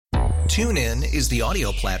TuneIn is the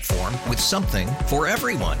audio platform with something for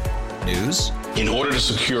everyone. News. In order to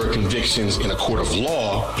secure convictions in a court of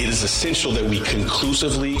law, it is essential that we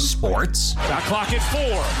conclusively. Sports. Shot clock at 4.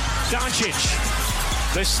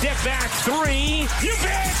 Doncic. The step back 3. You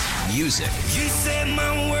bet. Music. You set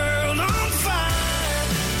my world on fire.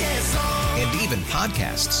 Yes, and even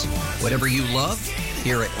podcasts. Whatever you love,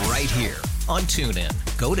 hear it right here on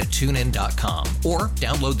TuneIn. Go to TuneIn.com or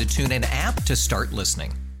download the TuneIn app to start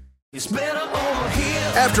listening. It's better over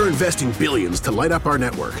here. After investing billions to light up our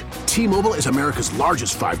network, T-Mobile is America's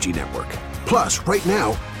largest 5G network. Plus, right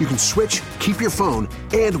now, you can switch, keep your phone,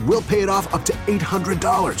 and we'll pay it off up to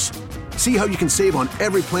 $800. See how you can save on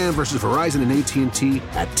every plan versus Verizon and AT&T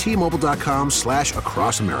at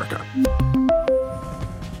T-Mobile.com/across America.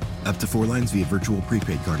 Up to 4 lines via virtual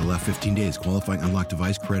prepaid card. Allow 15 days. Qualifying unlocked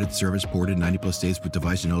device credit service ported 90+ states with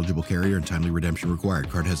device and eligible carrier and timely redemption required.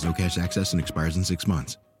 Card has no cash access and expires in 6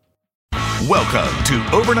 months. Welcome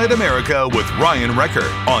to Overnight America with Ryan Recker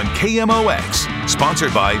on KMOX.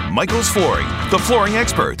 Sponsored by Michael's Flooring, the flooring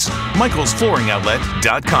experts.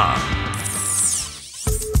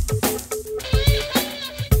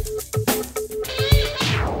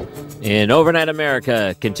 MichaelsFlooringOutlet.com. And Overnight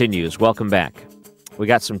America continues. Welcome back. We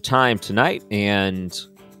got some time tonight, and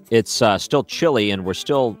it's still chilly, and we're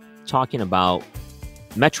still talking about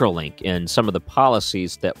Metrolink and some of the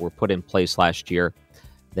policies that were put in place last year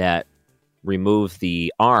that remove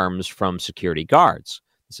the arms from security guards.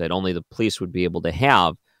 It said only the police would be able to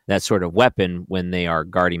have that sort of weapon when they are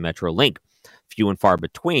guarding Metrolink. Few and far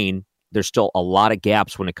between. There's still a lot of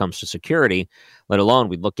gaps when it comes to security, let alone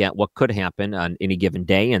we look at what could happen on any given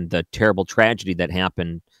day and the terrible tragedy that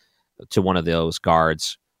happened to one of those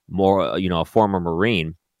guards, a former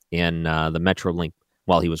Marine in the Metrolink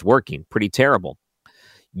while he was working. Pretty terrible.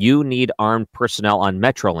 You need armed personnel on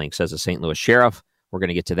Metrolink, says the St. Louis sheriff. We're going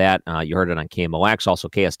to get to that. You heard it on KMOX. Also,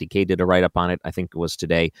 KSDK did a write-up on it. I think it was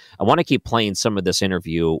today. I want to keep playing some of this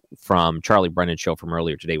interview from Charlie Brennan's show from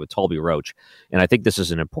earlier today with Tolby Roach, and I think this is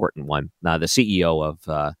an important one. The CEO of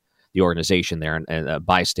the organization there, and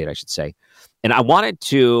Bi-State, I should say. And I wanted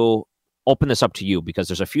to open this up to you because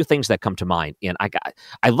there's a few things that come to mind. And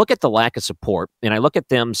I look at the lack of support, and I look at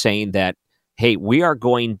them saying that, hey, we are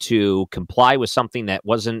going to comply with something that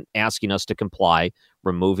wasn't asking us to comply,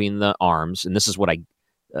 removing the arms. And this is what I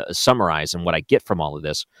summarize and what I get from all of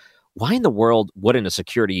this. Why in the world wouldn't a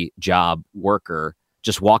security job worker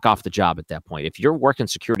just walk off the job at that point? If you're working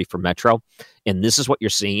security for Metro and this is what you're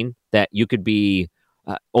seeing, that you could be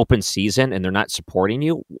open season and they're not supporting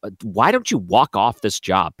you, why don't you walk off this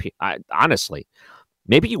job? Honestly,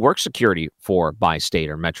 maybe you work security for Bi-State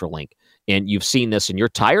or Metrolink and you've seen this and you're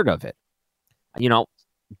tired of it. I'm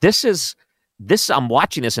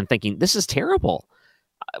watching this and thinking, this is terrible.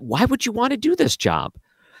 Why would you want to do this job?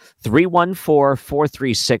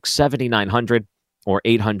 314-436-7900 or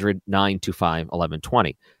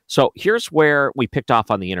 800-925-1120. So here's where we picked off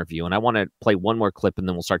on the interview, and I want to play one more clip, and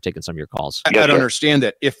then we'll start taking some of your calls. I got to understand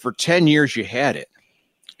that if for 10 years you had it,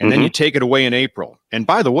 and then you take it away in April, and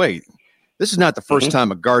by the way, this is not the first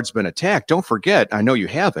time a guard's been attacked. Don't forget, I know you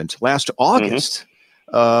haven't, last August,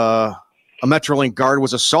 a Metrolink guard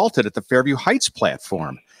was assaulted at the Fairview Heights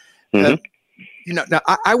platform. Now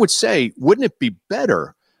I would say, wouldn't it be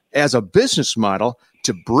better as a business model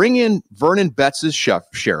to bring in Vernon Betts'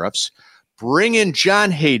 sheriffs, bring in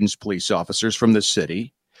John Hayden's police officers from the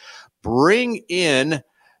city, bring in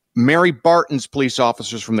Mary Barton's police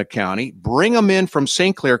officers from the county, bring them in from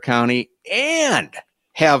St. Clair County, and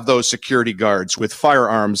have those security guards with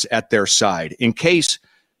firearms at their side in case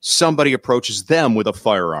somebody approaches them with a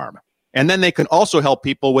firearm. And then they can also help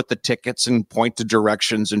people with the tickets and point to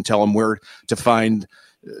directions and tell them where to find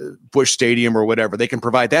Busch Stadium or whatever. They can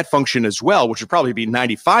provide that function as well, which would probably be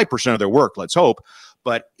 95% of their work, let's hope.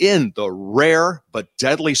 But in the rare but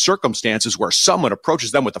deadly circumstances where someone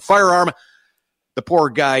approaches them with a firearm, the poor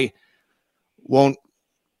guy won't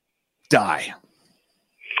die.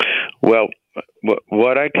 Well,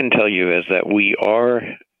 what I can tell you is that we are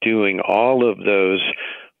doing all of those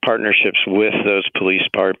partnerships with those police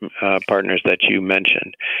partners that you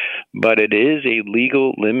mentioned. But it is a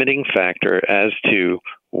legal limiting factor as to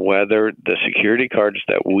whether the security guards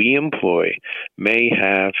that we employ may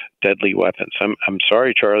have deadly weapons. I'm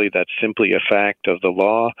sorry, Charlie, that's simply a fact of the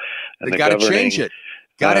law. And they got to change it.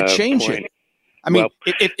 Got to change it. I mean,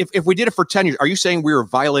 if we did it for 10 years, are you saying we were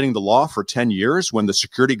violating the law for 10 years when the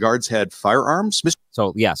security guards had firearms?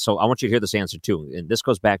 So I want you to hear this answer, too. And this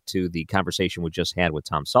goes back to the conversation we just had with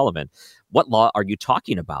Tom Sullivan. What law are you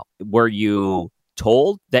talking about? Were you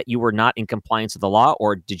told that you were not in compliance with the law,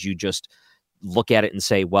 or did you just look at it and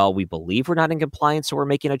say, well, we believe we're not in compliance, so we're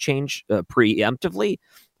making a change preemptively?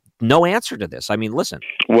 No answer to this. I mean, listen.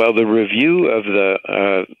 Well, the review of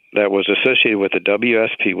the that was associated with the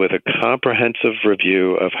WSP, with a comprehensive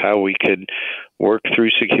review of how we could work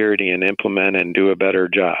through security and implement and do a better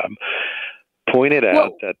job, pointed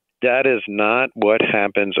out that is not what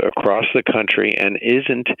happens across the country and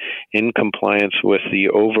isn't in compliance with the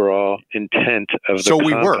overall intent of the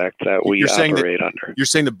compact that we operate under. You're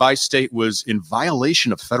saying that Bi-State was in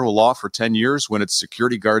violation of federal law for 10 years when its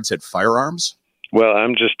security guards had firearms? Well,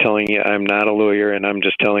 I'm just telling you, I'm not a lawyer, and I'm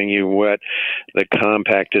just telling you what the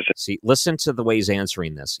compact is. See, listen to the way he's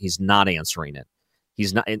answering this. He's not answering it.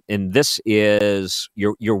 He's not, and this is,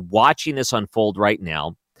 you're watching this unfold right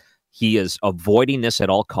now. He is avoiding this at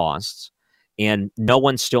all costs, and no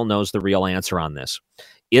one still knows the real answer on this.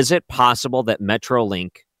 Is it possible that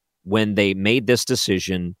Metrolink, when they made this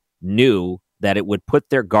decision, knew that it would put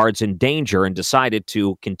their guards in danger and decided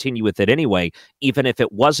to continue with it anyway, even if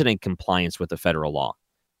it wasn't in compliance with the federal law?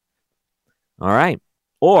 All right.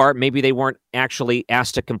 Or maybe they weren't actually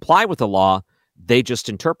asked to comply with the law. They just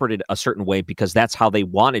interpreted a certain way because that's how they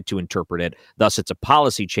wanted to interpret it. Thus, it's a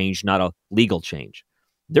policy change, not a legal change.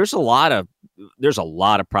 There's a lot of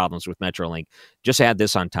problems with Metrolink. Just add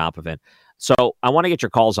this on top of it. So I want to get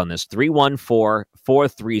your calls on this.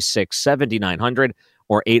 314-436-7900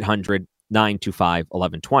 or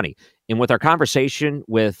 800-925-1120. And with our conversation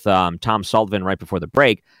with Tom Sullivan right before the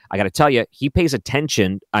break, I got to tell you, he pays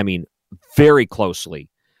attention, very closely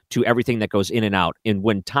to everything that goes in and out. And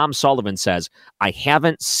when Tom Sullivan says, I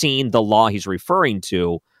haven't seen the law he's referring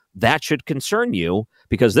to, that should concern you,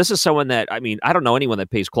 because this is someone that, I don't know anyone that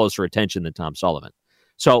pays closer attention than Tom Sullivan.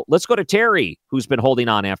 So let's go to Terry, who's been holding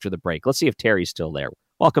on after the break. Let's see if Terry's still there.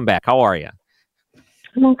 Welcome back. How are you?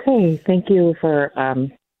 I'm okay. Thank you for,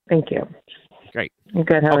 thank you. Great. I'm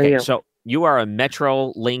good. How are you? So you are a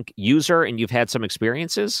Metrolink user and you've had some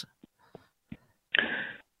experiences?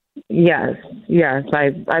 Yes.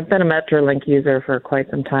 I've been a Metrolink user for quite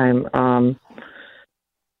some time.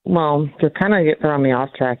 Well, to kind of get throwing me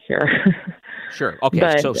off track here. Sure. Okay.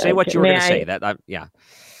 But, so say what you were going to say. Yeah.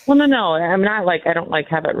 Well, no. I'm not I don't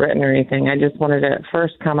have it written or anything. I just wanted to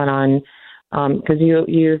first comment on, because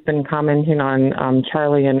you've been commenting on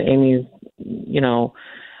Charlie and Amy's,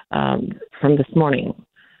 from this morning.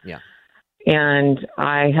 Yeah. And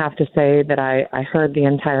I have to say that I heard the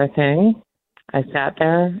entire thing. I sat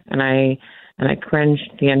there and I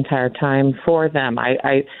cringed the entire time for them.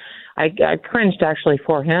 I cringed actually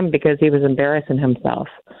for him because he was embarrassing himself.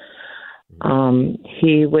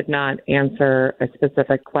 He would not answer a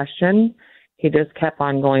specific question. He just kept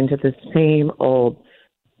on going to the same old,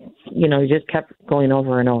 he just kept going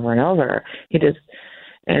over and over and over.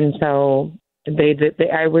 And so I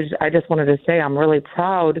just wanted to say I'm really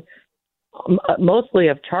proud, mostly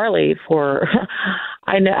of Charlie, for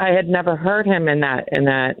I had never heard him in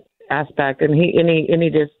that aspect, and he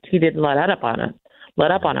didn't let up on him.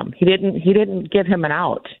 He didn't give him an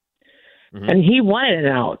out. Mm-hmm. And he wanted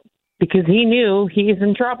an out because he knew he's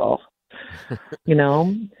in trouble.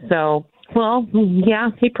 So, well, yeah,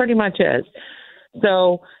 he pretty much is.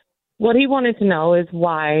 So what he wanted to know is,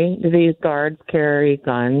 why do these guards carry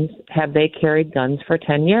guns? Have they carried guns for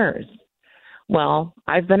 10 years? Well,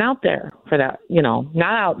 I've been out there for that,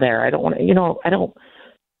 not out there. I don't want to,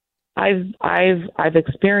 I've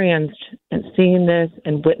experienced and seen this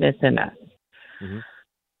and witnessed in this. Mm-hmm.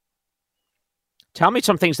 Tell me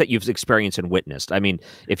some things that you've experienced and witnessed.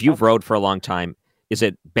 If you've rode for a long time, is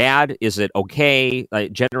it bad? Is it okay?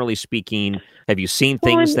 Generally speaking, have you seen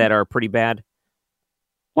things that are pretty bad?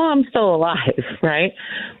 Well, I'm still alive, right?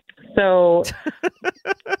 So,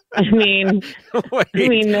 wait,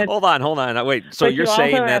 hold on. Wait, so you're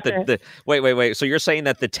saying that wait. So you're saying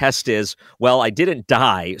that the test is, well, I didn't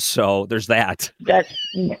die, so there's that. That's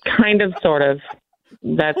kind of, sort of.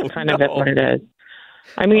 That's kind of it, what it is.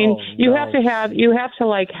 You have to have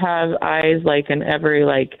eyes in every,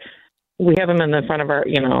 we have them in the front of our,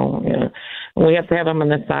 we have to have them on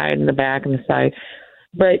the side and the back and the side.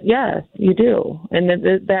 But yes, you do. And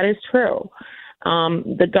that is true.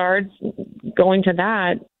 The guards going to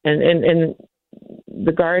that and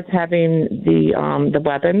the guards having the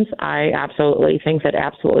weapons, I absolutely think that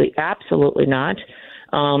absolutely not.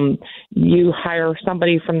 You hire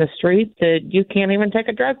somebody from the street that you can't even take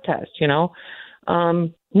a drug test, no.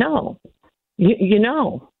 No.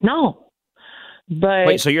 But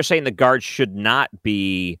wait, so you're saying the guards should not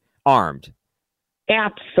be armed?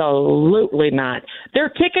 Absolutely not. They're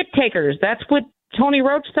ticket takers. That's what Tony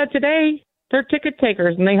Roach said today. They're ticket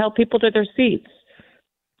takers, and they help people to their seats.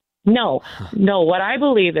 No. What I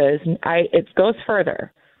believe is, it goes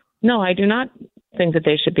further. No, I do not think that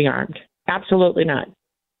they should be armed. Absolutely not.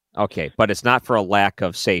 Okay, but it's not for a lack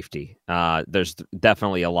of safety. There's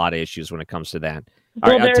definitely a lot of issues when it comes to that.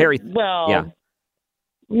 Well, All right, Terry. Yeah.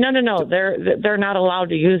 No. They're not allowed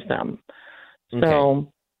to use them. Okay.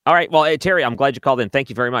 So. All right. Well, Terry, I'm glad you called in. Thank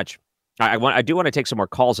you very much. I do want to take some more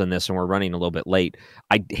calls on this, and we're running a little bit late.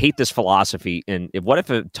 I hate this philosophy. And what if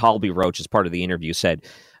Talby Roach, as part of the interview, said,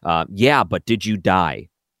 "Yeah, but did you die?"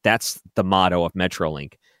 That's the motto of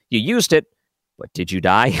Metrolink. You used it, but did you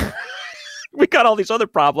die? We got all these other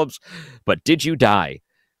problems, but did you die?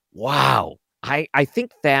 Wow. I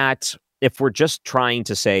think that if we're just trying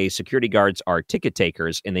to say security guards are ticket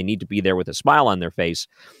takers and they need to be there with a smile on their face,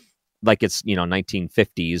 like it's,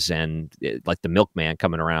 1950s and like the milkman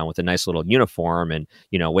coming around with a nice little uniform and,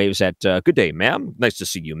 waves at, "Good day, ma'am. Nice to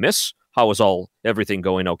see you, miss. How is everything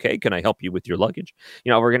going okay? Can I help you with your luggage?"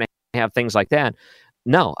 We're going to have things like that.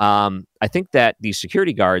 No, I think that these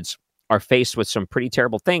security guards are faced with some pretty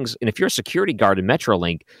terrible things. And if you're a security guard in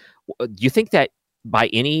Metrolink, do you think that by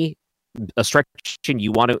any stretch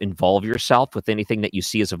you want to involve yourself with anything that you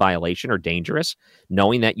see as a violation or dangerous,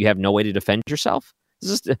 knowing that you have no way to defend yourself?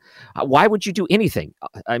 Why would you do anything?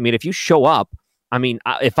 I mean, if you show up,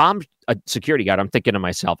 if I'm a security guard, I'm thinking to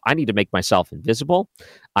myself, I need to make myself invisible.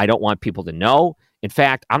 I don't want people to know. In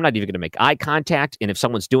fact, I'm not even going to make eye contact. And if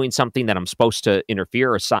someone's doing something that I'm supposed to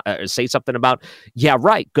interfere or say something about, yeah,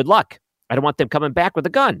 right, good luck. I don't want them coming back with a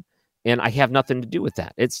gun. And I have nothing to do with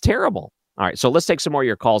that. It's terrible. All right, so let's take some more of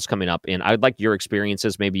your calls coming up. And I'd like your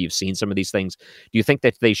experiences. Maybe you've seen some of these things. Do you think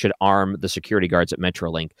that they should arm the security guards at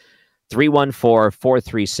Metrolink?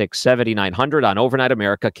 314-436-7900 on Overnight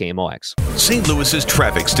America, KMOX. St. Louis's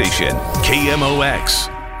traffic station, KMOX.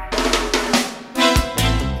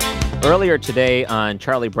 Earlier today on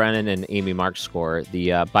Charlie Brennan and Amy Mark's Score,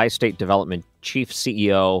 the Bi-State Development Chief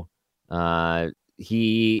CEO,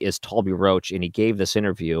 he is Talby Roach, and he gave this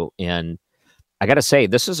interview. And I got to say,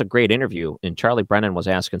 this is a great interview. And Charlie Brennan was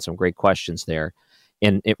asking some great questions there.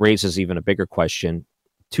 And it raises even a bigger question.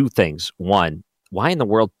 Two things. One, why in the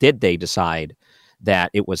world did they decide that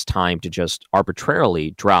it was time to just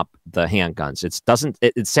arbitrarily drop the handguns? It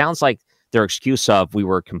sounds like their excuse of we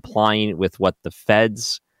were complying with what the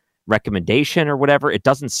feds recommendation or whatever. It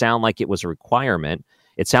doesn't sound like it was a requirement.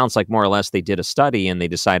 It sounds like more or less they did a study and they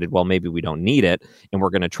decided, well, maybe we don't need it, and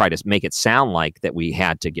we're going to try to make it sound like that we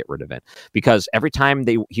had to get rid of it. Because every time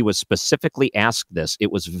he was specifically asked this,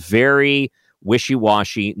 it was very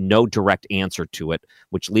wishy-washy, no direct answer to it,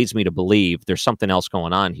 which leads me to believe there's something else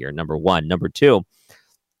going on here, number one. Number two,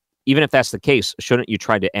 even if that's the case, shouldn't you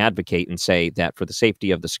try to advocate and say that for the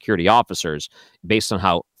safety of the security officers, based on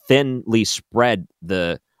how thinly spread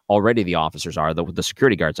the officers are, the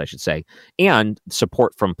security guards, I should say, and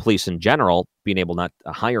support from police in general, being able not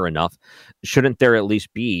to hire enough, shouldn't there at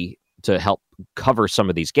least be, to help cover some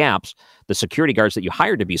of these gaps, the security guards that you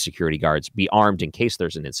hired to be security guards be armed in case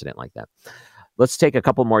there's an incident like that? Let's take a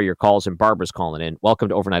couple more of your calls, and Barbara's calling in. Welcome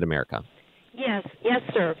to Overnight America. Yes,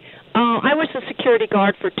 sir. I was a security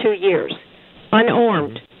guard for 2 years,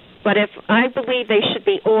 unarmed. But if I believe they should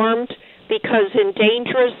be armed, because in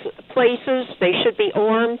dangerous places they should be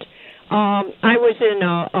armed. I was in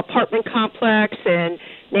an apartment complex and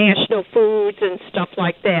National Foods and stuff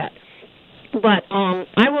like that. But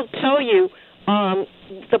I will tell you,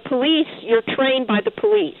 the police, you're trained by the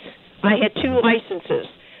police. I had 2 licenses,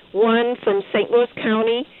 one from St. Louis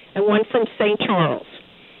County and one from St. Charles.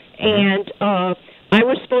 And I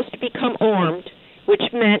was supposed to become armed,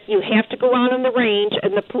 which meant you have to go out on the range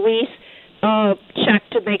and the police check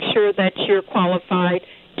to make sure that you're qualified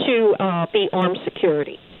to be armed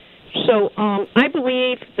security. So I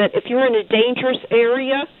believe that if you're in a dangerous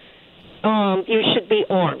area, you should be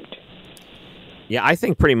armed. Yeah, I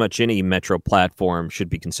think pretty much any metro platform should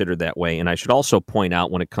be considered that way. And I should also point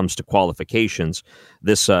out, when it comes to qualifications,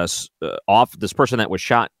 this person that was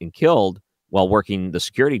shot and killed while working the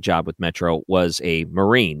security job with Metro was a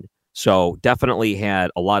Marine. So definitely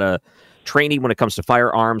had a lot of training when it comes to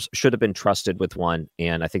firearms, should have been trusted with one.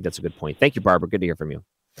 And I think that's a good point. Thank you, Barbara. Good to hear from you.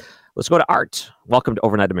 Let's go to Art. Welcome to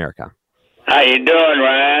Overnight America. How you doing,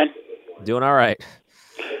 Ryan? Doing all right.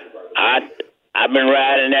 I've been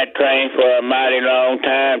riding that train for a mighty long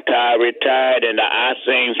time till I retired, and I've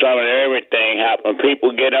seen some of everything happen.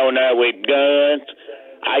 People get on there with guns.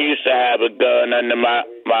 I used to have a gun under my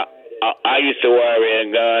I used to wear a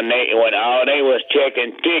gun. They was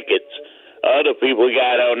checking tickets. Other people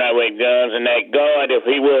got on there with guns, and that guard, if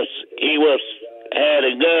he had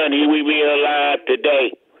a gun, he would be alive today.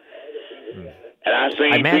 And I've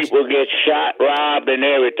seen people get shot, robbed, and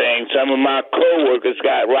everything. Some of my coworkers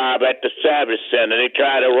got robbed at the Savage Center. They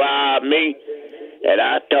tried to rob me, And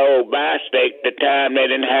I told Bi-State the time they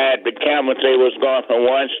didn't have the cameras, they was going from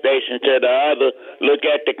one station to the other. Look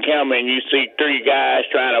at the camera and you see 3 guys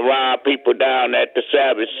trying to rob people down at the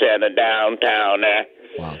Savage Center downtown there.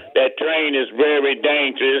 Wow. That train is very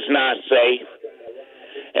dangerous. It's not safe.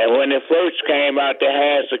 And when it first came out, they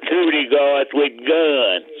had security guards with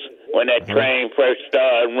guns when that train first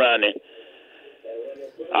started running.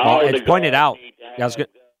 It's pointed out. I was going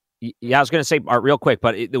to say, Art, real quick,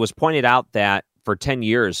 but it was pointed out that for 10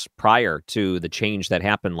 years prior to the change that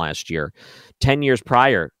happened last year, 10 years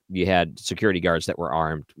prior, you had security guards that were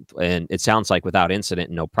armed, and it sounds like without incident,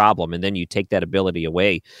 no problem. And then you take that ability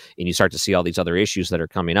away and you start to see all these other issues that are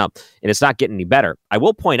coming up, and it's not getting any better. I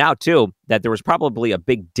will point out, too, that there was probably a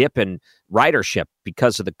big dip in ridership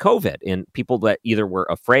because of the COVID, and people that either were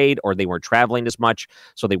afraid or they weren't traveling as much,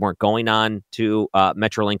 so they weren't going on to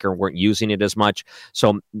Metrolink or weren't using it as much.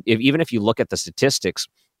 So even if you look at the statistics,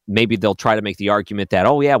 maybe they'll try to make the argument that,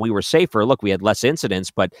 oh, yeah, we were safer. Look, we had less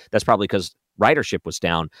incidents, but that's probably because ridership was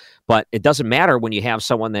down. But it doesn't matter when you have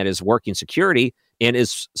someone that is working security and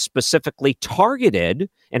is specifically targeted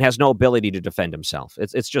and has no ability to defend himself.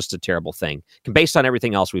 It's just a terrible thing based on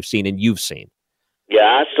everything else we've seen and you've seen. Yeah,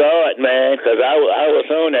 I saw it, man, because I was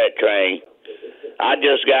on that train. I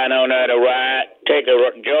just got on there to ride, take a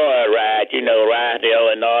joyride, ride to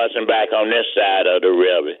Illinois and back on this side of the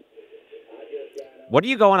river. What are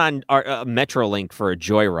you going on Metrolink for a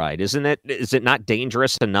joyride? Is it not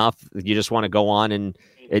dangerous enough? You just want to go on and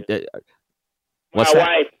my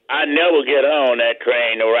wife, I never get on that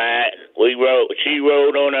train to ride. She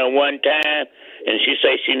rode on there one time, and she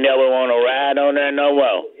said she never want to ride on there no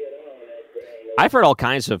more. I've heard all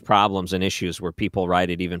kinds of problems and issues where people ride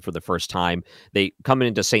it even for the first time. They come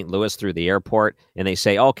into St. Louis through the airport and they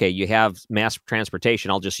say, okay, you have mass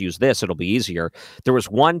transportation. I'll just use this. It'll be easier. There was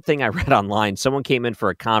one thing I read online. Someone came in for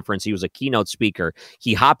a conference. He was a keynote speaker.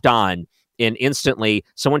 He hopped on and instantly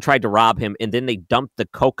someone tried to rob him. And then they dumped the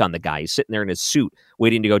Coke on the guy. He's sitting there in his suit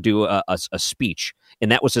waiting to go do a speech. And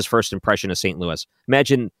that was his first impression of St. Louis.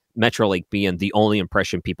 Imagine Metrolink being the only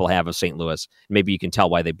impression people have of St. Louis. Maybe you can tell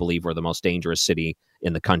why they believe we're the most dangerous city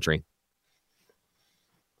in the country.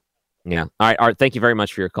 Yeah. All right, Art, thank you very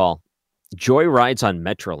much for your call. Joy rides on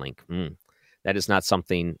Metrolink. That is not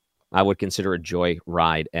something I would consider a joy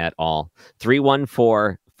ride at all.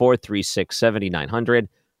 314-436-7900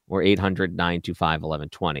 or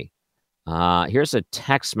 800-925-1120. Here's a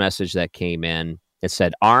text message that came in. It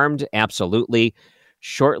said, armed, absolutely.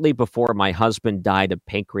 Shortly before my husband died of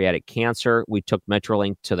pancreatic cancer, we took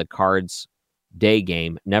Metrolink to the Cards day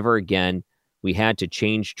game. Never again. We had to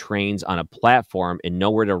change trains on a platform and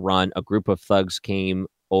nowhere to run. A group of thugs came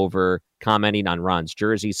over commenting on Ron's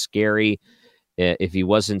jersey. Scary. If he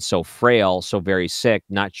wasn't so frail, so very sick,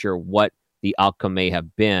 not sure what the outcome may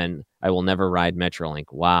have been. I will never ride Metrolink.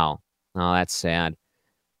 Wow. Oh, that's sad.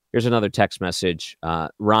 Here's another text message.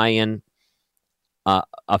 Ryan,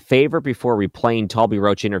 a favor before replaying Talby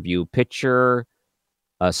Roach interview. Picture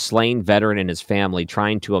a slain veteran and his family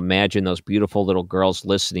trying to imagine those beautiful little girls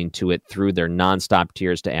listening to it through their nonstop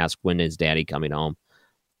tears to ask, when is daddy coming home?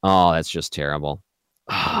 Oh, that's just terrible.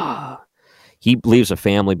 He leaves a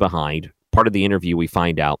family behind. Part of the interview, we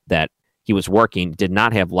find out that he was working, did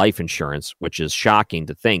not have life insurance, which is shocking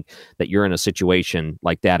to think that you're in a situation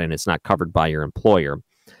like that and it's not covered by your employer.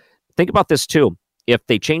 Think about this, too. If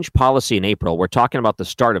they change policy in April, we're talking about the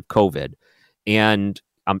start of COVID. And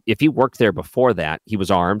if he worked there before that, he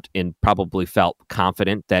was armed and probably felt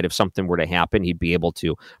confident that if something were to happen, he'd be able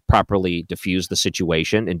to properly diffuse the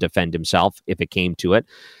situation and defend himself if it came to it.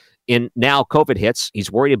 And now COVID hits.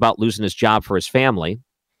 He's worried about losing his job for his family.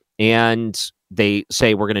 And they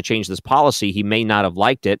say, we're going to change this policy. He may not have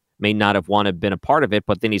liked it, may not have wanted to been a part of it.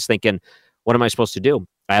 But then he's thinking, what am I supposed to do?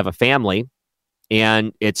 I have a family.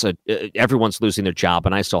 And everyone's losing their job,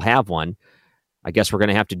 and I still have one. I guess we're going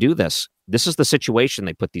to have to do this. This is the situation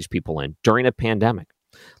they put these people in during a pandemic.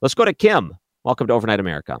 Let's go to Kim. Welcome to Overnight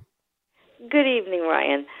America. Good evening,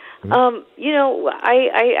 Ryan.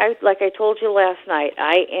 I like I told you last night,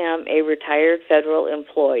 I am a retired federal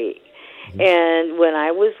employee. And when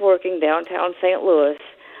I was working downtown St. Louis,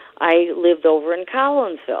 I lived over in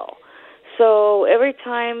Collinsville. So every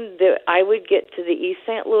time that I would get to the East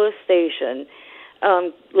St. Louis station,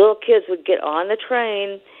 little kids would get on the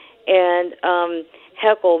train and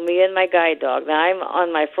heckle me and my guide dog. Now, I'm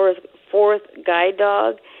on my fourth guide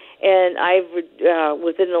dog, and I've,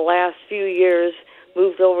 within the last few years,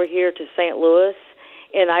 moved over here to St. Louis,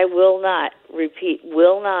 and I will not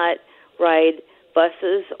ride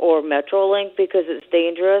buses or Metrolink because it's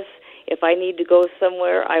dangerous. If I need to go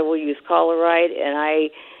somewhere, I will use Call a Ride, and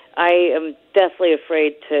I I am deathly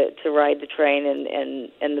afraid to ride the train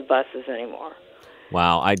and the buses anymore.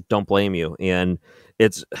 Wow, I don't blame you. And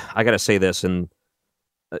I got to say this, and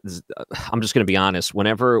I'm just going to be honest.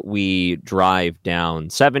 Whenever we drive down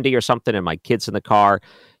 70 or something and my kid's in the car,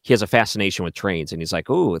 he has a fascination with trains. And he's like,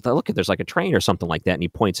 "Ooh, look, there's like a train or something like that." And he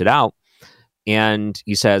points it out. And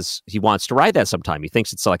he says he wants to ride that sometime. He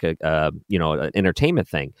thinks it's like an entertainment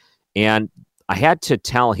thing. And I had to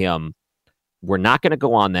tell him, we're not going to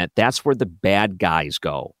go on that. That's where the bad guys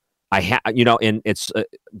go. And it's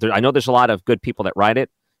I know there's a lot of good people that ride it,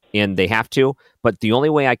 and they have to. But the only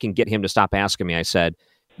way I can get him to stop asking me, I said,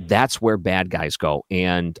 that's where bad guys go.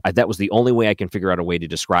 And that was the only way I can figure out a way to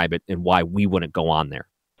describe it and why we wouldn't go on there.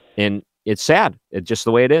 And it's sad. It's just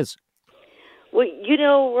the way it is. Well,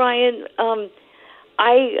 Ryan,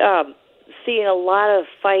 I seen a lot of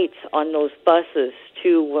fights on those buses,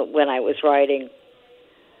 too, when I was riding.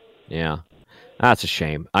 Yeah, that's a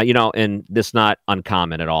shame. And this not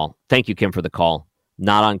uncommon at all. Thank you, Kim, for the call.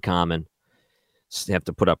 Not uncommon. Just have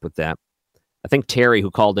to put up with that. I think Terry,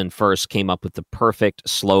 who called in first, came up with the perfect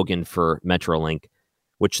slogan for Metrolink,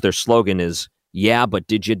 which their slogan is, "Yeah, but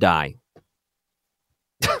did you die?"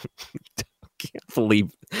 Can't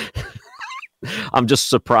believe... I'm just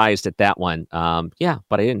surprised at that one. Yeah,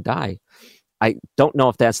 but I didn't die. I don't know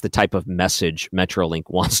if that's the type of message Metrolink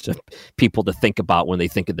wants people to think about when they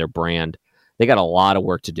think of their brand. They got a lot of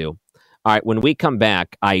work to do. All right, when we come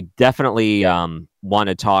back, I definitely want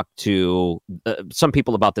to talk to some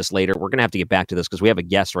people about this later. We're going to have to get back to this because we have a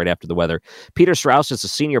guest right after the weather. Peter Strauss is a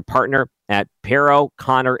senior partner at Pero,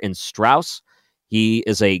 Connor & Strauss. He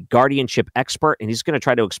is a guardianship expert, and he's going to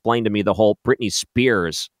try to explain to me the whole Britney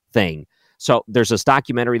Spears thing. So there's this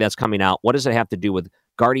documentary that's coming out. What does it have to do with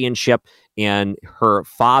guardianship and her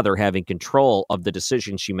father having control of the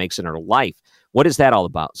decisions she makes in her life? What is that all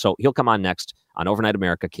about? So he'll come on next on Overnight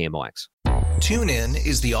America, KMOX. TuneIn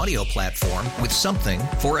is the audio platform with something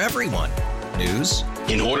for everyone. News.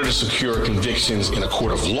 In order to secure convictions in a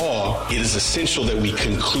court of law, it is essential that we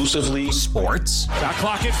conclusively... Sports. Shot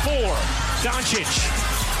clock at 4.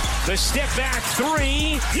 Doncic. The step back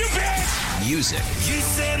 3. You bet. Music. You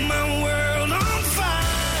set my world on fire.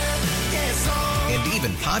 Yes, and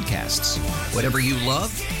even podcasts. Whatever you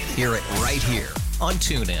love, hear it right here on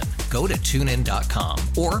TuneIn. Go to TuneIn.com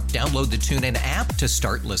or download the TuneIn app to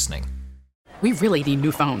start listening. We really need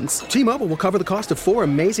new phones. T-Mobile will cover the cost of 4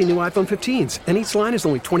 amazing new iPhone 15s, and each line is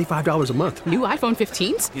only $25 a month. New iPhone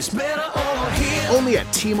 15s? It's better over here. Only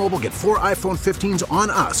at T-Mobile, get 4 iPhone 15s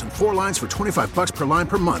on us and 4 lines for $25 per line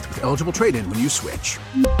per month with eligible trade-in when you switch.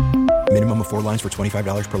 Minimum of 4 lines for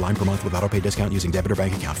 $25 per line per month with autopay discount using debit or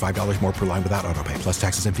bank account. $5 more per line without autopay, plus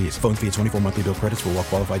taxes and fees. Phone fee at 24 monthly bill credits for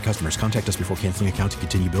well-qualified customers. Contact us before canceling account to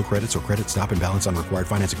continue bill credits or credit stop and balance on required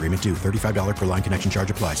finance agreement due. $35 per line connection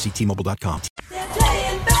charge applies. See T-Mobile.com.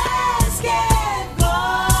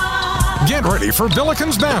 Get ready for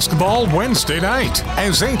Billikens basketball Wednesday night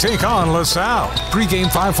as they take on LaSalle. Pre-game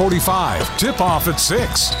 5:45, tip-off at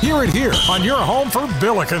 6. Hear it here on your home for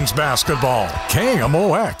Billikens basketball,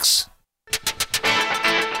 KMOX.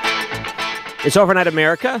 It's Overnight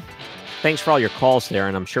America. Thanks for all your calls there,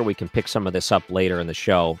 and I'm sure we can pick some of this up later in the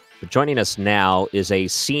show. But joining us now is a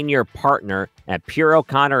senior partner at Pero,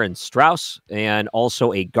 Connor & Strauss, and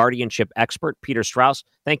also a guardianship expert, Peter Strauss.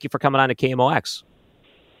 Thank you for coming on to KMOX.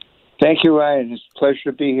 Thank you, Ryan. It's a pleasure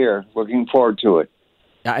to be here. Looking forward to it.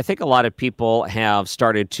 I think a lot of people have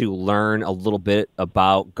started to learn a little bit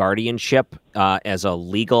about guardianship as a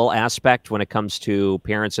legal aspect when it comes to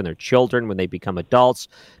parents and their children when they become adults,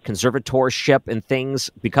 conservatorship and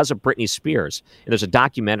things because of Britney Spears. And there's a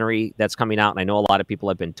documentary that's coming out, and I know a lot of people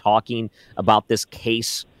have been talking about this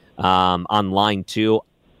case online too.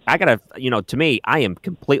 I gotta, to me, I am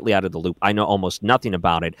completely out of the loop. I know almost nothing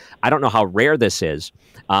about it. I don't know how rare this is.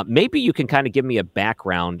 Maybe you can kind of give me a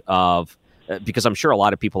background of, because I'm sure a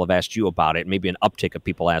lot of people have asked you about it, maybe an uptick of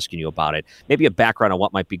people asking you about it, maybe a background on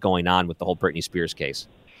what might be going on with the whole Britney Spears case.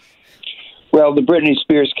 Well, the Britney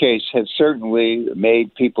Spears case has certainly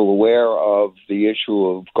made people aware of the issue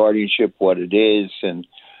of guardianship, what it is, and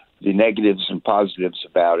the negatives and positives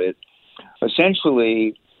about it.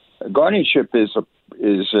 Essentially, guardianship is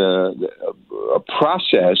a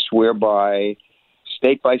process whereby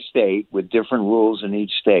state by state, with different rules in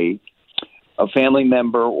each state, a family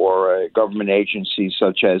member or a government agency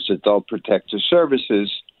such as Adult Protective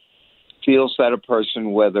Services feels that a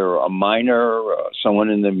person, whether a minor,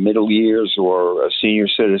 someone in the middle years, or a senior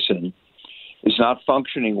citizen, is not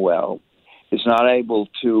functioning well, is not able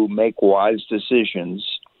to make wise decisions,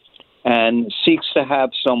 and seeks to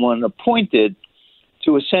have someone appointed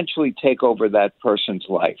to essentially take over that person's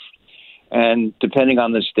life. And depending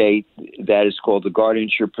on the state, that is called a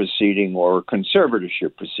guardianship proceeding or a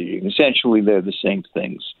conservatorship proceeding. Essentially, they're the same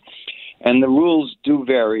things. And the rules do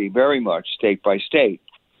vary very much state by state.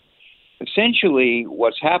 Essentially,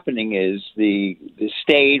 what's happening is the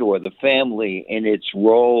state or the family, in its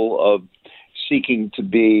role of seeking to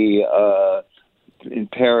be in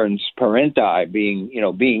parenti,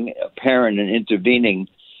 being a parent and intervening,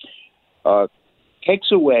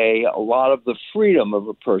 takes away a lot of the freedom of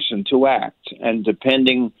a person to act. And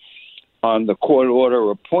depending on the court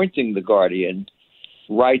order appointing the guardian,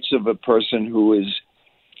 rights of a person who is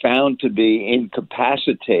found to be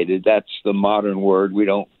incapacitated, that's the modern word. We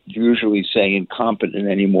don't usually say incompetent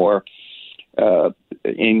anymore.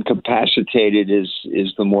 Incapacitated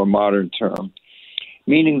is the more modern term,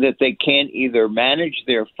 meaning that they can't either manage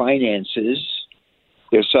their finances,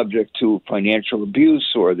 they're subject to financial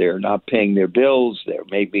abuse, or they're not paying their bills, they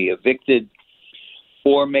may be evicted,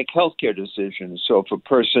 or make healthcare decisions. So if a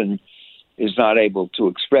person is not able to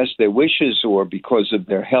express their wishes, or because of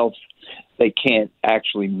their health, they can't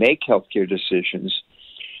actually make healthcare decisions,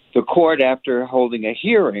 the court, after holding a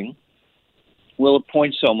hearing, will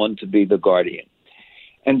appoint someone to be the guardian.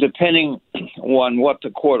 And depending on what the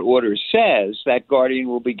court order says, that guardian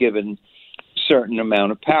will be given a certain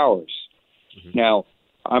amount of powers. Mm-hmm. Now,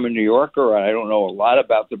 I'm a New Yorker, and I don't know a lot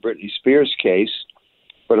about the Britney Spears case,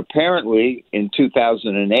 but apparently in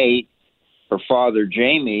 2008, her father,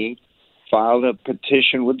 Jamie, filed a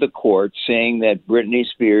petition with the court saying that Britney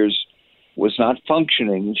Spears was not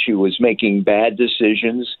functioning. She was making bad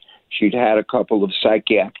decisions. She'd had a couple of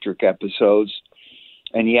psychiatric episodes.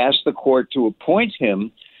 And he asked the court to appoint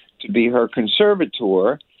him to be her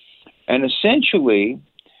conservator. And essentially,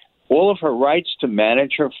 all of her rights to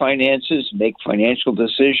manage her finances, make financial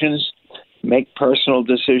decisions, make personal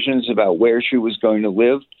decisions about where she was going to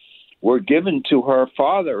live, were given to her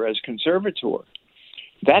father as conservator.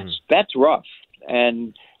 That's rough.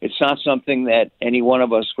 And it's not something that any one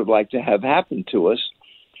of us would like to have happen to us.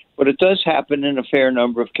 But it does happen in a fair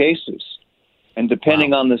number of cases. And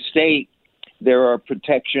depending on the state, there are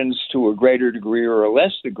protections to a greater degree or a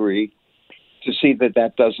less degree to see that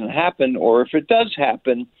that doesn't happen. Or if it does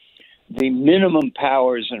happen, the minimum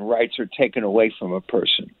powers and rights are taken away from a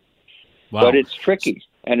person. Wow. But it's tricky,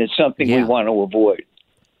 and it's something we want to avoid.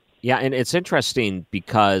 Yeah, and it's interesting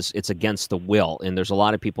because it's against the will, and there's a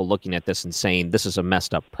lot of people looking at this and saying this is a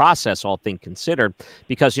messed up process, all things considered,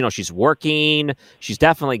 because, you know, she's working, she's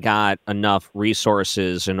definitely got enough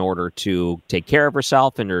resources in order to take care of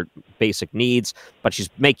herself and her basic needs, but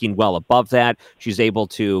she's making well above that. She's able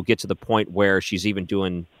to get to the point where she's even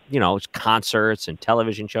doing, you know, concerts and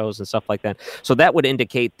television shows and stuff like that. So that would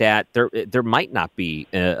indicate that there might not be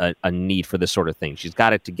a need for this sort of thing. She's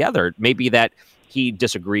got it together. Maybe that he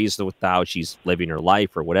disagrees with how she's living her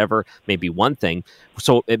life or whatever, maybe one thing.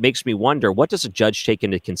 So it makes me wonder, what does a judge take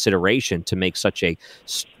into consideration to make such a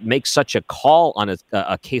call on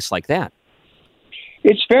a case like that?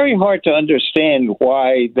 It's very hard to understand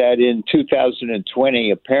why that in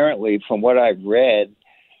 2020, apparently, from what I've read,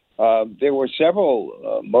 there were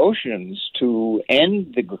several motions to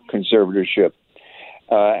end the conservatorship.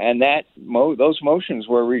 And those motions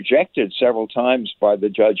were rejected several times by the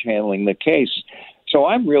judge handling the case. So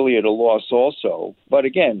I'm really at a loss also. But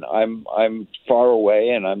again, I'm far away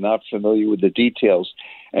and I'm not familiar with the details.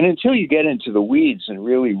 And until you get into the weeds and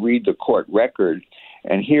really read the court record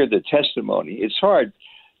and hear the testimony, it's hard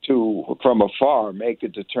to, from afar, make a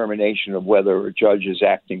determination of whether a judge is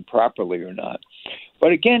acting properly or not.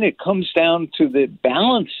 But again, it comes down to the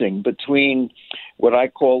balancing between what I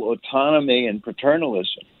call autonomy and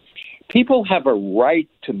paternalism. People have a right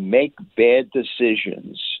to make bad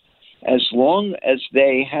decisions as long as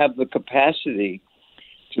they have the capacity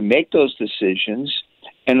to make those decisions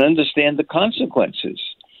and understand the consequences.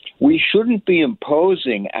 We shouldn't be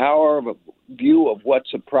imposing our view of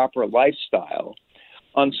what's a proper lifestyle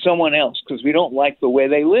on someone else because we don't like the way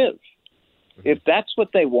they live. If that's what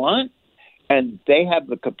they want, and they have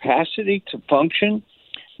the capacity to function,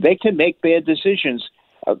 they can make bad decisions.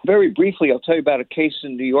 Very briefly, I'll tell you about a case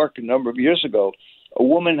in New York a number of years ago. A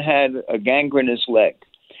woman had a gangrenous leg,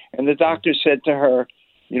 and the doctor said to her,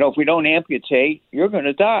 you know, if we don't amputate, you're going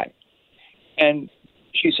to die. And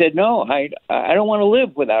she said, no, I don't want to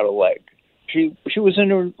live without a leg. She was in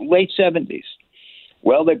her late 70s.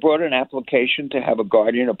 Well, they brought an application to have a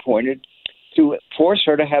guardian appointed to force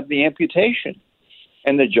her to have the amputation.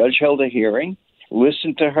 And the judge held a hearing,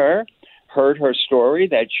 listened to her, heard her story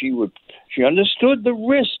that she understood the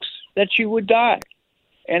risks that she would die.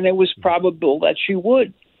 And it was probable that she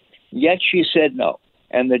would. Yet she said no.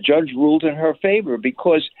 And the judge ruled in her favor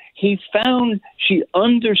because he found she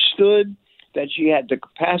understood that she had the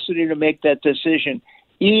capacity to make that decision,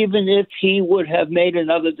 even if he would have made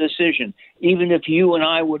another decision, even if you and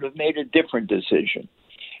I would have made a different decision.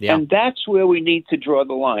 Yeah. And that's where we need to draw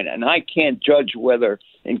the line. And I can't judge whether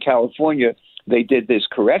in California they did this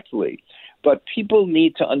correctly, but people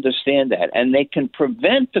need to understand that. And they can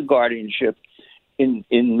prevent the guardianship in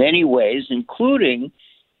many ways, including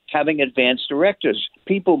having advance directives.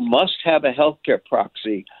 People must have a healthcare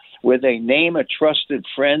proxy where they name a trusted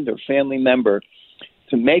friend or family member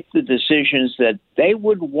to make the decisions that they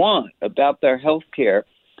would want about their health care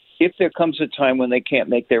if there comes a time when they can't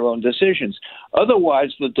make their own decisions.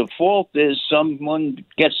 Otherwise, the default is someone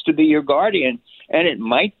gets to be your guardian, and it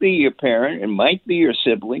might be your parent, it might be your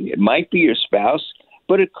sibling, it might be your spouse,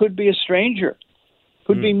 but it could be a stranger. It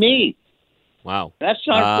could be me. Wow. That's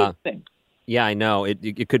not a good thing. Yeah, I know.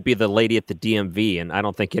 It could be the lady at the DMV, and I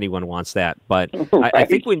don't think anyone wants that. But Right. I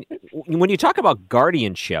think when you talk about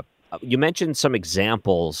guardianship, you mentioned some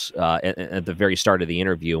examples at the very start of the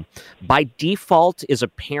interview. By default, is a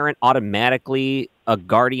parent automatically a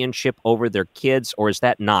guardianship over their kids, or is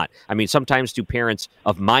that not? I mean, sometimes do parents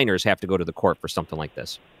of minors have to go to the court for something like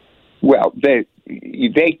this? Well, they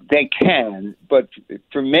can, but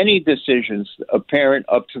for many decisions, a parent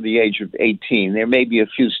up to the age of 18, there may be a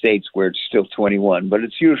few states where it's still 21, but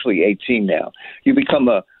it's usually 18 now. You become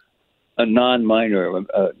a non-minor,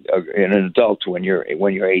 an adult when you're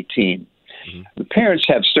 18. Mm-hmm. The parents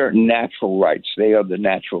have certain natural rights. They are the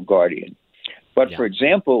natural guardian. But for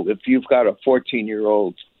example, if you've got a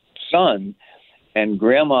 14-year-old son and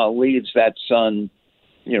grandma leaves that son,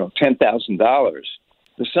 $10,000,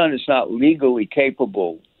 the son is not legally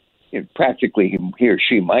capable. Practically, he or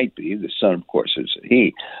she might be. The son, of course, is a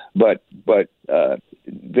he. But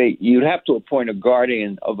you'd have to appoint a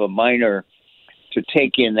guardian of a minor to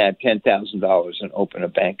take in that $10,000 and open a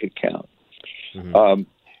bank account. Mm-hmm.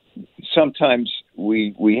 Sometimes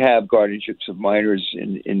we have guardianships of minors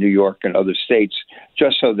in New York and other states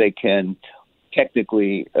just so they can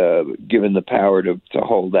technically given the power to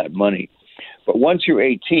hold that money. But once you're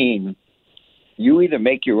 18, you either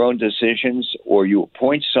make your own decisions or you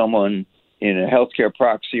appoint someone in a healthcare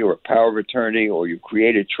proxy or a power of attorney, or you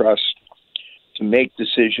create a trust to make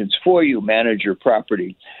decisions for you, manage your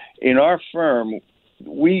property. In our firm,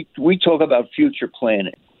 we talk about future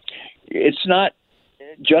planning. It's not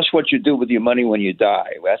just what you do with your money when you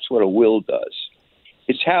die. That's what a will does.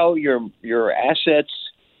 It's how your assets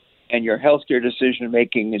and your healthcare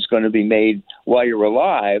decision-making is going to be made while you're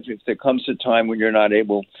alive if there comes a time when you're not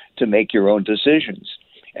able to make your own decisions.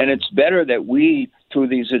 And it's better that we, through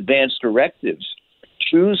these advanced directives,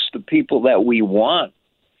 choose the people that we want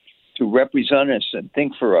to represent us and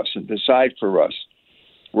think for us and decide for us,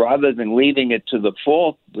 rather than leaving it to the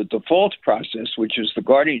default process, which is the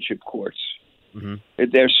guardianship courts. Mm-hmm.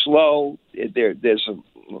 They're slow. There's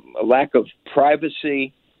a lack of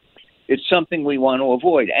privacy. It's something we want to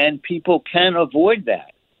avoid, and people can avoid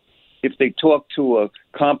that if they talk to a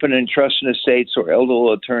competent trust and estates or elder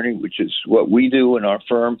law attorney, which is what we do in our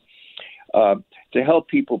firm, to help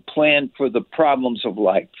people plan for the problems of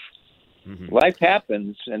life. Mm-hmm. Life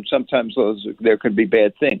happens, and sometimes there could be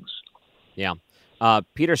bad things. Yeah.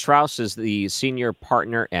 Peter Strauss is the senior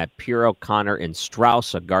partner at Pierre O'Connor &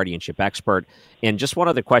 Strauss, a guardianship expert. And just one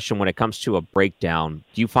other question, when it comes to a breakdown,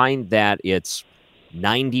 do you find that it's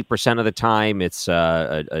 90% of the time it's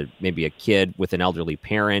maybe a kid with an elderly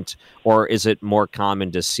parent, or is it more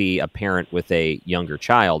common to see a parent with a younger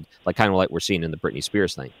child, like we're seeing in the Britney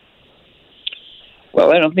Spears thing?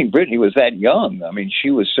 Well, I don't think Britney was that young. I mean,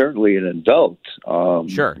 she was certainly an adult.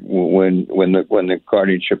 Sure. When the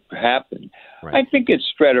guardianship happened, right. I think it's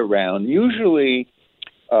spread around. Usually,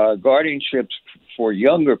 guardianships for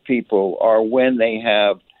younger people are when they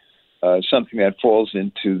have something that falls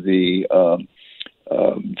into the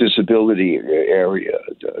disability area,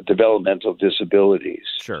 developmental disabilities.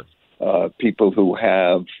 Sure. People who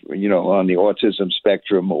have, on the autism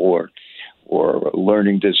spectrum or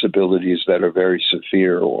learning disabilities that are very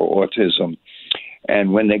severe, or autism.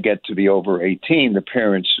 And when they get to be over 18, the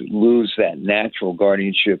parents lose that natural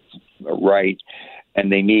guardianship right,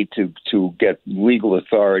 and they need to get legal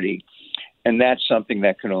authority. And that's something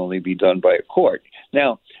that can only be done by a court.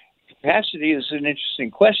 Now, capacity is an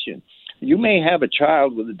interesting question. You may have a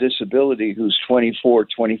child with a disability who's 24,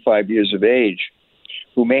 25 years of age,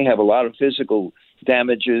 who may have a lot of physical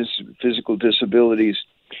damages, physical disabilities,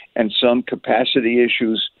 and some capacity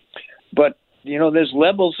issues. But, there's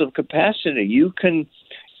levels of capacity. You can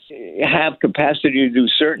have capacity to do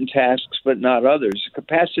certain tasks, but not others.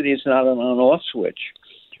 Capacity is not an on-off switch.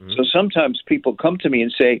 Mm-hmm. So sometimes people come to me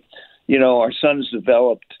and say, our son's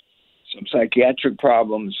developed some psychiatric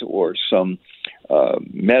problems or some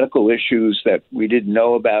medical issues that we didn't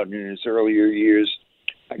know about in his earlier years,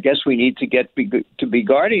 I guess we need to get to be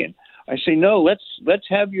guardian. I say, no, let's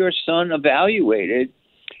have your son evaluated,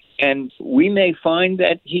 and we may find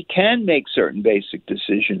that he can make certain basic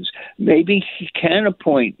decisions. Maybe he can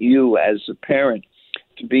appoint you as a parent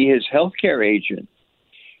to be his healthcare agent,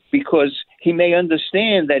 because he may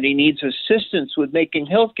understand that he needs assistance with making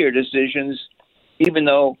healthcare decisions, even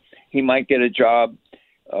though he might get a job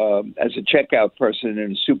as a checkout person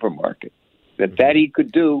in a supermarket. That he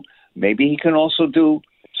could do. Maybe he can also do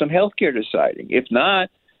some healthcare deciding. If not,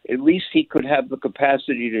 at least he could have the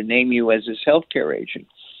capacity to name you as his healthcare agent.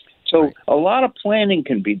 So a lot of planning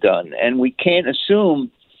can be done, and we can't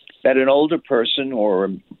assume that an older person or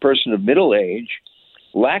a person of middle age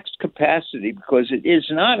lacks capacity, because it is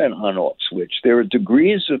not an on-off switch. There are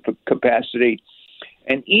degrees of capacity,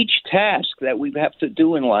 and each task that we have to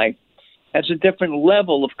do in life has a different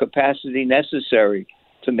level of capacity necessary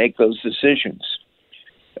to make those decisions.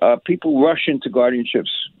 People rush into guardianships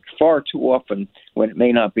far too often when it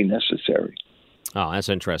may not be necessary. Oh, that's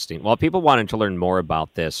interesting. Well, people wanted to learn more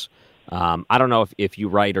about this. I don't know if you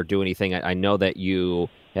write or do anything. I know that you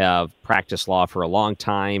have practiced law for a long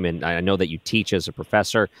time, and I know that you teach as a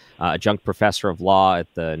professor, adjunct professor of law at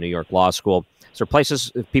the New York Law School. Is there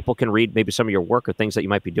places people can read maybe some of your work or things that you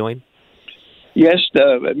might be doing? Yes,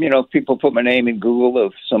 if people put my name in Google,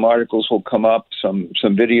 some articles will come up, some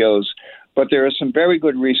videos, but there are some very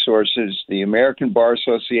good resources. The American Bar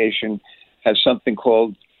Association has something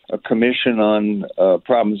called a Commission on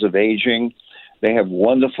Problems of Aging. They have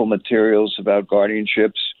wonderful materials about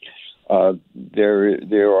guardianships.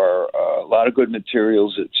 There are a lot of good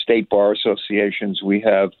materials at state bar associations. We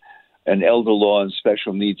have an elder law and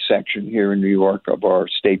special needs section here in New York of our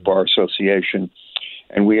state bar association.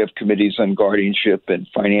 And we have committees on guardianship and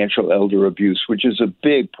financial elder abuse, which is a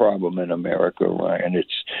big problem in America, Ryan.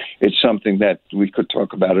 It's something that we could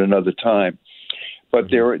talk about another time. But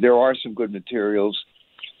there are some good materials.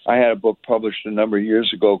 I had a book published a number of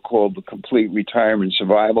years ago called The Complete Retirement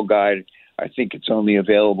Survival Guide. I think it's only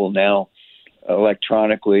available now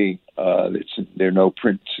electronically. There are no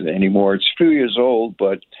prints anymore. It's a few years old,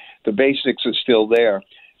 but the basics are still there.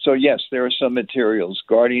 So, yes, there are some materials.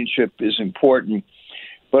 Guardianship is important,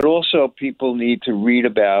 but also people need to read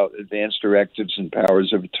about advance directives and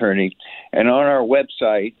powers of attorney. And on our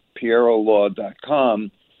website,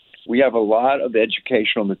 pierrolaw.com, we have a lot of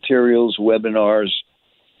educational materials, webinars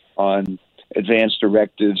on advance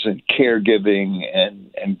directives and caregiving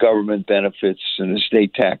and government benefits and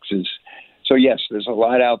estate taxes. So, yes, there's a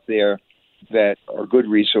lot out there that are good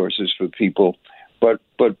resources for people, but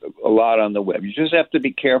a lot on the web. You just have to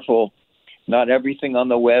be careful. Not everything on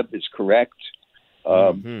the web is correct.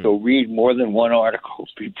 So read more than one article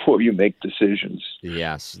before you make decisions.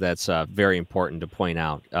 Yes, that's very important to point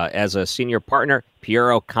out. As a senior partner,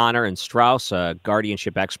 Pierre O'Connor and Strauss, a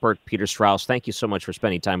guardianship expert, Peter Strauss, thank you so much for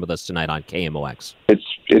spending time with us tonight on KMOX.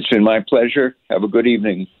 It's been my pleasure. Have a good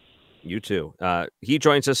evening. You too. He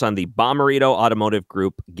joins us on the Bomarito Automotive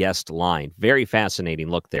Group guest line. Very fascinating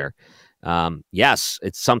look there. Yes,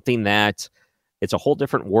 it's something that it's a whole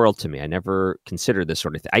different world to me. I never considered this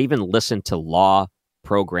sort of thing. I even listen to law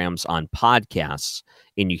programs on podcasts,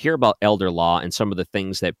 and you hear about elder law and some of the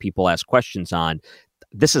things that people ask questions on.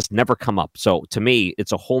 This has never come up. So to me,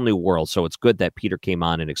 it's a whole new world. So it's good that Peter came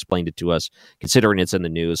on and explained it to us, considering it's in the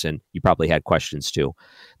news, and you probably had questions too.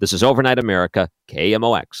 This is Overnight America,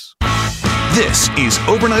 KMOX. This is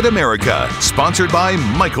Overnight America, sponsored by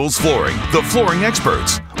Michael's Flooring, the flooring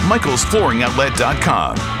experts.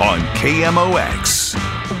 MichaelsFlooringOutlet.com on KMOX.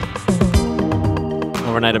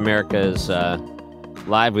 Overnight America is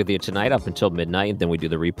live with you tonight up until midnight. Then we do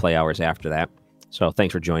the replay hours after that. So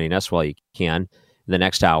thanks for joining us while you can. In the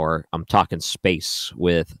next hour, I'm talking space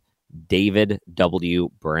with David W.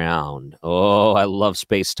 Brown. Oh, I love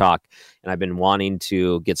space talk. And I've been wanting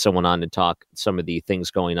to get someone on to talk some of the things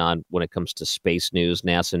going on when it comes to space news,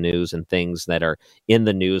 NASA news, and things that are in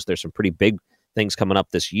the news. There's some pretty big things coming up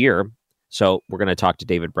this year. So we're going to talk to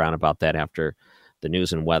David Brown about that after the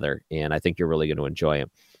news and weather. And I think you're really going to enjoy it.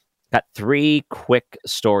 Got 3 quick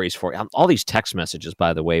stories for you. All these text messages,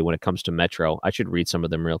 by the way, when it comes to Metro. I should read some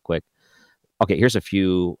of them real quick. Okay, here's a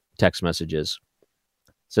few text messages.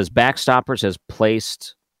 It says Backstoppers has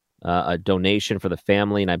placed a donation for the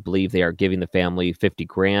family, and I believe they are giving the family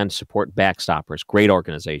 $50,000. Support Backstoppers. Great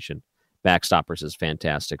organization. Backstoppers is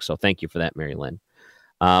fantastic. So thank you for that, Mary Lynn.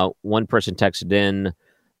 One person texted in,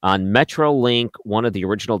 On Metrolink, one of the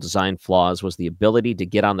original design flaws was the ability to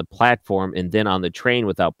get on the platform and then on the train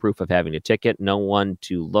without proof of having a ticket. No one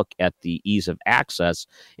to look at the ease of access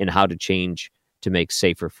and how to change to make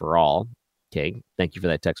safer for all. Okay, thank you for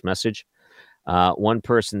that text message. One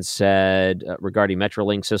person said regarding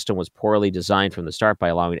Metrolink system was poorly designed from the start by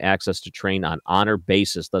allowing access to train on honor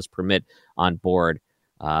basis. Let's permit on board.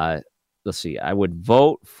 Let's see. I would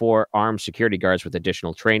vote for armed security guards with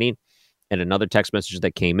additional training. And another text message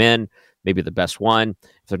that came in, maybe the best one.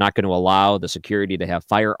 If they're not going to allow the security to have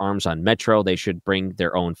firearms on Metro, they should bring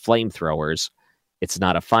their own flamethrowers. It's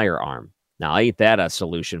not a firearm. Now, ain't that a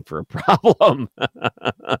solution for a problem?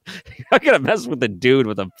 You're not going to mess with a dude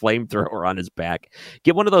with a flamethrower on his back.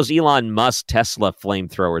 Get one of those Elon Musk Tesla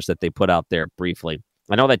flamethrowers that they put out there briefly.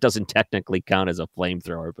 I know that doesn't technically count as a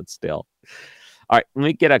flamethrower, but still. All right, let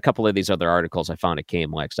me get a couple of these other articles I found at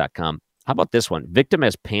KMOX.com. How about this one? Victim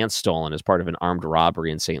has pants stolen as part of an armed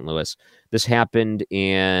robbery in St. Louis. This happened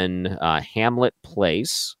in Hamlet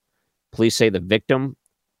Place. Police say the victim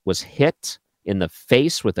was hit in the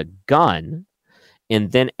face with a gun,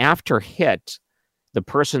 and then after hit, the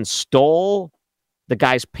person stole the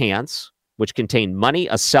guy's pants, which contained money,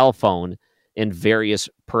 a cell phone, and various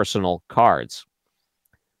personal cards.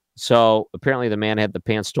 So apparently the man had the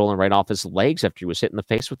pants stolen right off his legs after he was hit in the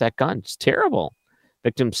face with that gun. It's terrible.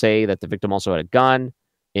 Victims say that the victim also had a gun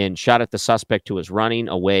and shot at the suspect who was running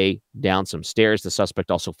away down some stairs. The suspect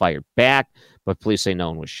also fired back, but police say no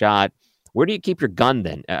one was shot. Where do you keep your gun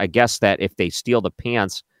then? I guess that if they steal the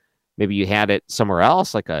pants, maybe you had it somewhere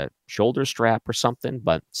else, like a shoulder strap or something,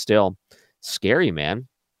 but still scary, man.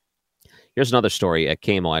 Here's another story at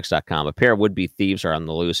KMOX.com. A pair of would-be thieves are on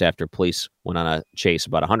the loose after police went on a chase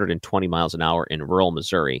about 120 miles an hour in rural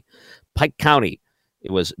Missouri. Pike County.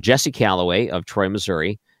 It was Jesse Calloway of Troy,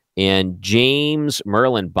 Missouri, and James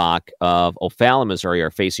Merlenbach of O'Fallon, Missouri, are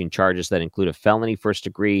facing charges that include a felony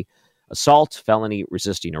first-degree assault, felony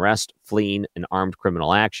resisting arrest, fleeing an armed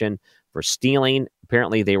criminal action for stealing.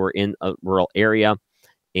 Apparently, they were in a rural area,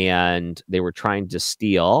 and they were trying to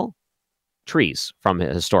steal trees from a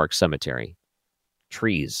historic cemetery.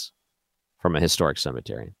 Trees from a historic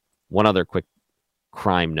cemetery. One other quick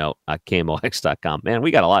crime note at KMOX.com. Man,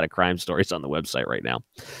 we got a lot of crime stories on the website right now.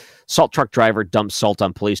 Salt truck driver dumps salt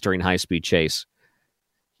on police during high-speed chase.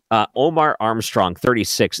 Omar Armstrong,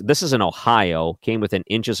 36. This is in Ohio. Came within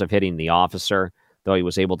inches of hitting the officer, though he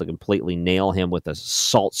was able to completely nail him with a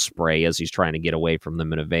salt spray as he's trying to get away from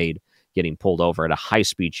them and evade getting pulled over at a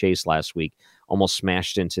high-speed chase last week. Almost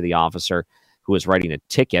smashed into the officer who was writing a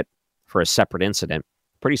ticket for a separate incident.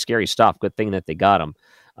 Pretty scary stuff. Good thing that they got him.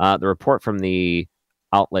 The report from the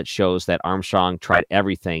outlet shows that Armstrong tried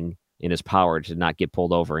everything in his power to not get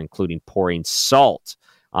pulled over, including pouring salt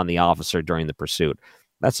on the officer during the pursuit.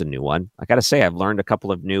 That's a new one. I got to say, I've learned a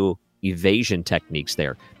couple of new evasion techniques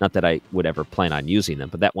there. Not that I would ever plan on using them,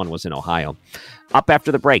 but that one was in Ohio. Up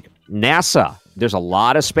after the break, NASA. There's a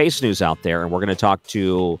lot of space news out there, and we're going to talk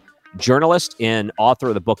to journalist and author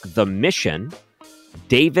of the book, The Mission,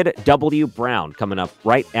 David W. Brown, coming up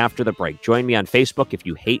right after the break. Join me on Facebook. If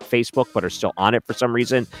you hate Facebook but are still on it for some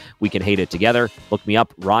reason, we can hate it together. Look me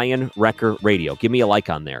up, Ryan Wrecker Radio. Give me a like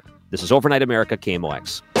on there. This is Overnight America,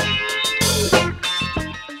 KMOX.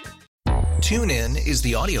 TuneIn is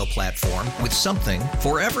the audio platform with something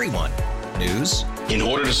for everyone. News. In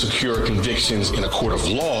order to secure convictions in a court of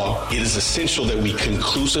law, it is essential that we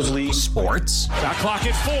conclusively. Sports. Shot clock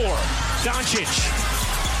at 4.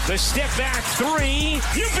 Doncic. The step back 3.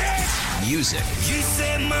 You bet. Music. You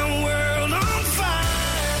set my world on fire.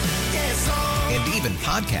 Yes, and even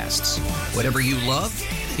podcasts. Whatever you love,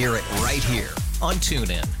 hear it right here on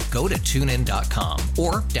TuneIn. Go to TuneIn.com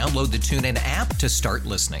or download the TuneIn app to start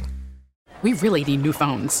listening. We really need new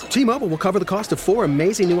phones. T-Mobile will cover the cost of 4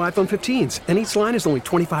 amazing new iPhone 15s, and each line is only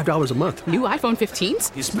 $25 a month. New iPhone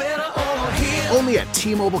 15s? It's better over here. Only at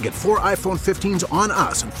T-Mobile, get 4 iPhone 15s on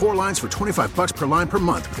us and 4 lines for $25 per line per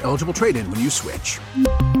month with eligible trade-in when you switch.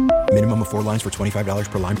 Minimum of 4 lines for $25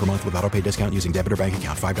 per line per month with autopay discount using debit or bank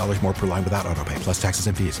account. $5 more per line without autopay, plus taxes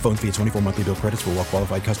and fees. Phone fee at 24 monthly bill credits for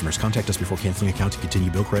well-qualified customers. Contact us before canceling account to continue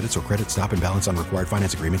bill credits or credit stop and balance on required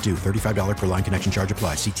finance agreement due. $35 per line connection charge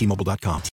applies. See T-Mobile.com.